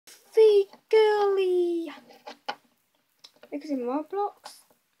Wolfie girly. Because in Roblox,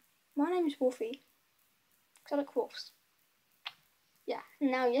 my name is Wolfie. Because I like wolves. Yeah,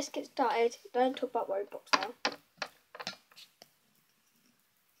 now let's get started. Don't talk about Roblox now.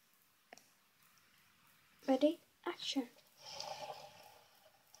 Ready? Action.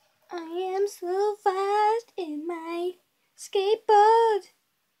 I am so fast in my skateboard.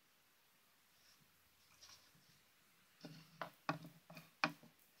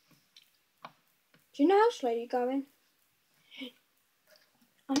 Do you know how slow you're going?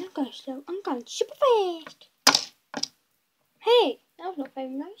 I'm not going slow, I'm going super fast. Hey, that was not very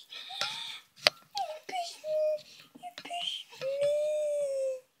nice. You pushed me, you pushed me.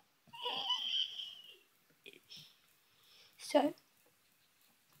 So,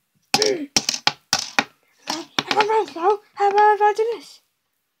 I'm going slow. How about if I do this?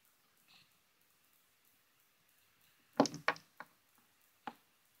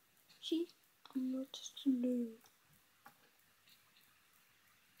 See, I'm not slow.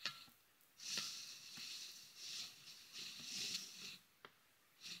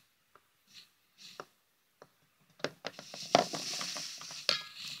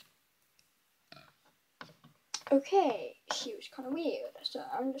 Okay, she was kind of weird, so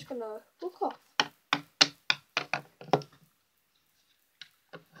I'm just gonna walk off.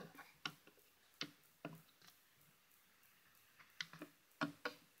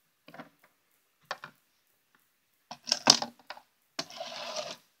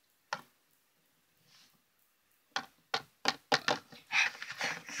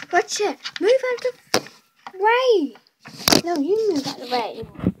 Gotcha! Move out of the way! No, you move out of the way.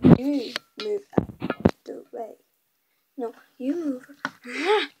 You move out of the way. No, you move.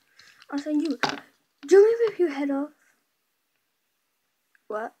 I said you. Do you want me to rip your head off?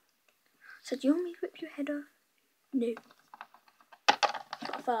 What? I said, do you want me to rip your head off? No.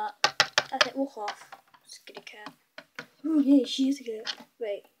 Not that. That's it, walk off. Skitty cat. Oh yeah, she's a cat.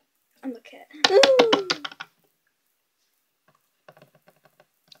 Wait, I'm a cat. Ooh.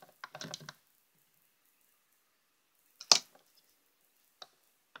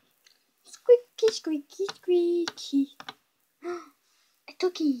 Squeaky, squeaky, squeaky. A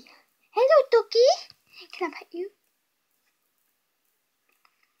ducky. Hello, ducky. Can I pet you?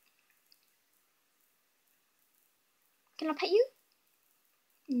 Can I pet you?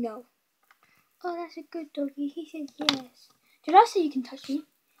 No. Oh, that's a good doggy. He said yes. Did I say you can touch me?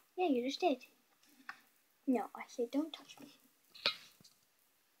 Yeah, you just did. No, I said don't touch me.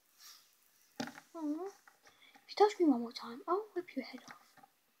 Aww. If you touch me one more time, I'll rip your head off.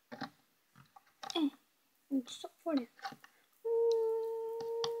 And stop falling.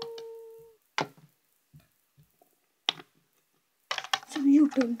 So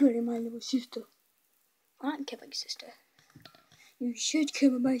you've been bullying my little sister. I don't care about your sister. You should care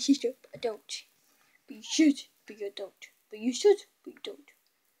about my sister, but I don't. But you should, but you don't. But you should, but you don't.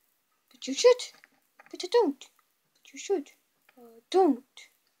 But you should, but I don't. But you should, but I don't.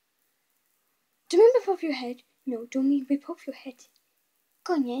 Do you want me to rip off your head? No, don't me rip off your head.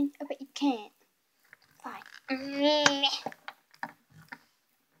 Go on then, I bet you can't. Fine.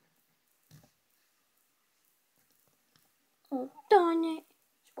 Oh, darn it.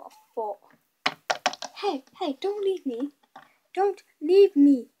 That's what I thought. Hey, don't leave me. Don't leave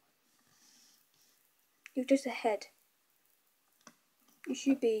me. You're just a head. You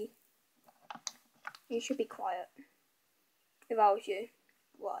should be quiet. If I was you.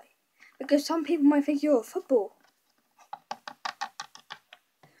 Why? Because some people might think you're a football.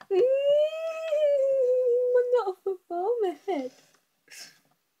 I'm not a football, I'm a head.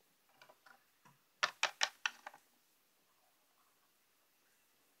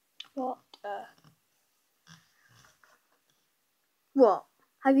 What? What?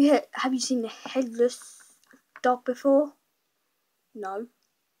 Have you seen a headless dog before? No.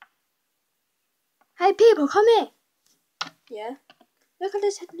 Hey people, come here. Yeah. Look at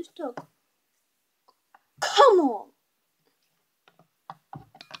this headless dog. Come on.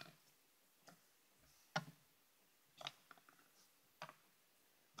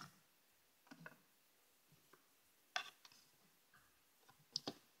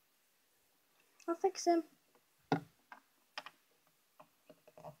 I'll fix him.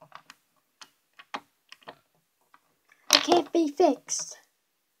 It can't be fixed.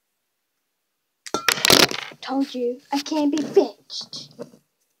 Told you, I can't be fixed.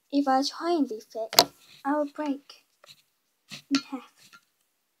 If I try and be fixed, I will break in half.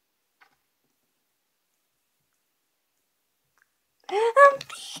 I'm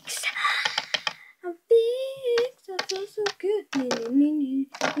fixed. I'm fixed. I feel so good.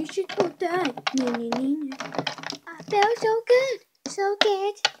 You should all die. I feel so good. So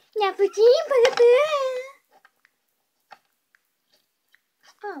good. Never seen blah.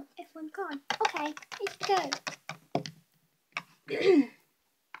 Oh, everyone's gone. Okay, let's go.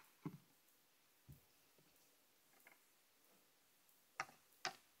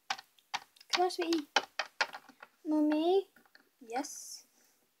 Come on, sweetie. Mummy? Yes?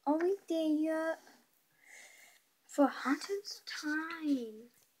 Are we there yet? For 100th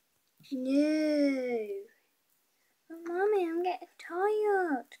time. No. Oh, Mommy, I'm getting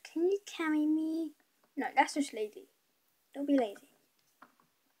tired. Can you carry me? No, that's just lazy. Don't be lazy.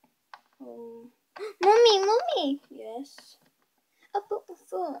 Oh. Mommy! Yes? I broke my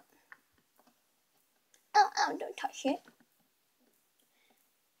foot. Oh, don't touch it.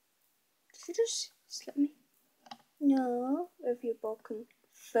 Did you just slip me? No, with your broken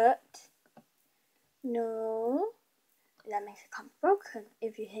foot. No. That makes it come broken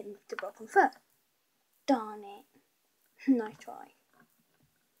if you hit me with the broken foot. Darn it. Nice try.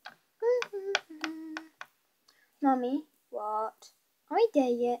 Mummy, what? Are we there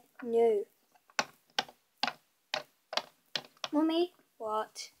yet? No. Mummy,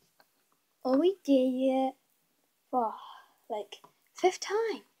 what? Are we there yet? Oh, like 5th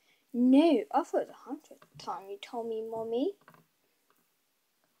time? No, I thought it was 100th time you told me, Mummy.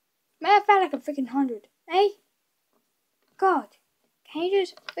 Man, I felt like a freaking 100. Hey? God, can you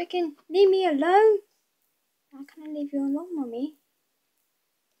just freaking leave me alone? How can I leave you alone, Mummy?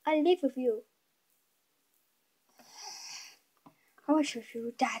 I live with you. I wish with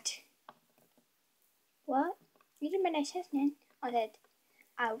you, Dad. What? You didn't make that sense then. I said,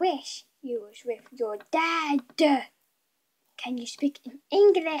 I wish you was with your dad. Can you speak in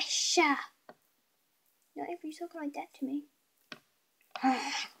English? Not if you talk like that to me.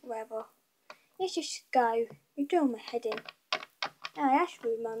 Whatever. Let's just go. You're doing my head in. Oh, that's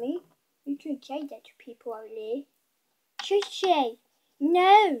rude, Mummy. You shouldn't say that to people out there. Should she?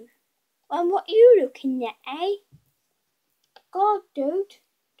 No. And what are you looking at, eh? God, dude.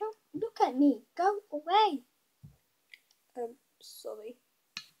 Don't look at me. Go away. Sorry.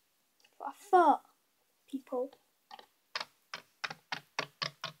 But I thought, people.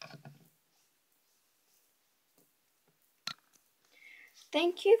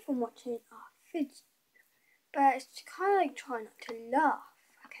 Thank you for watching our video. But it's kind of like trying not to laugh,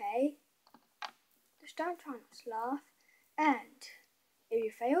 okay? Just don't try not to laugh. And if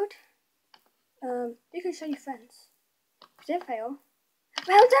you failed, you can show your friends. If you didn't fail,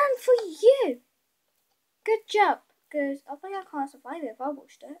 well done for you! Good job, because I think I can't survive it if I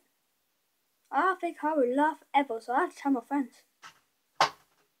watched it. I don't think I would laugh ever, so I have to tell my friends.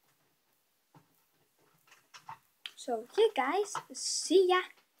 So, yeah guys, see ya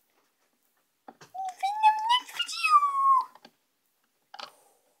in the next video!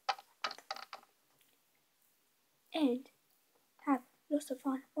 And have lots of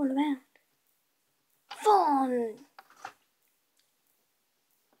fun all around. Fun!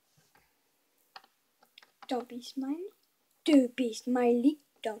 Don't be smiley. Do be smiley.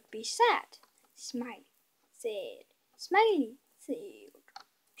 Don't be sad. Smiley. Sad. Smiley. Sad.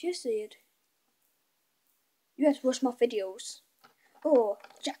 Just sad. You have to watch my videos. Or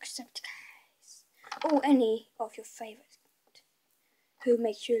Jacksepticeye. Or any of your favourites who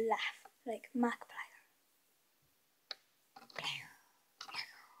makes you laugh. Like Markiplier.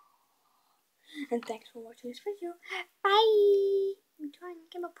 And thanks for watching this video. Bye! I'm trying to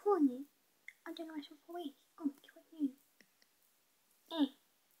get my pawn in. I don't know what's for away. Oh, what do you mean?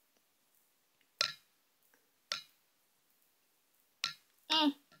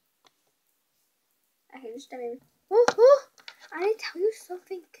 Okay, just a minute. Oh, I need to tell you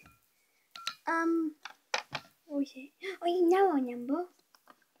something. What is it? Oh, you know our number.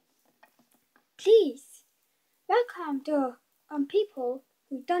 Please, welcome to people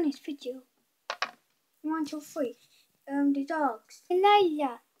who've done this video. 1, 2, 3. The dogs.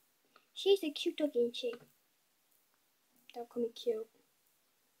 Elijah. She's a cute dog, isn't she? Don't call me cute.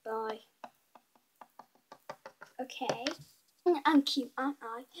 Bye. Okay. I'm cute, aren't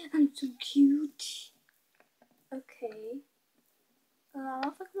I? I'm so cute. Okay. I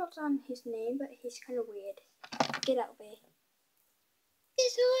think I'm not on his name, but he's kind of weird. Get out of here.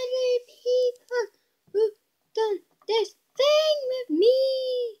 There's only people who've done this thing with me.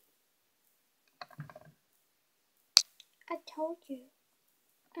 I told you.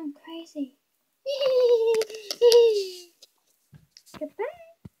 I'm crazy. Goodbye.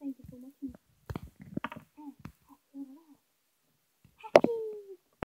 Thank you for watching.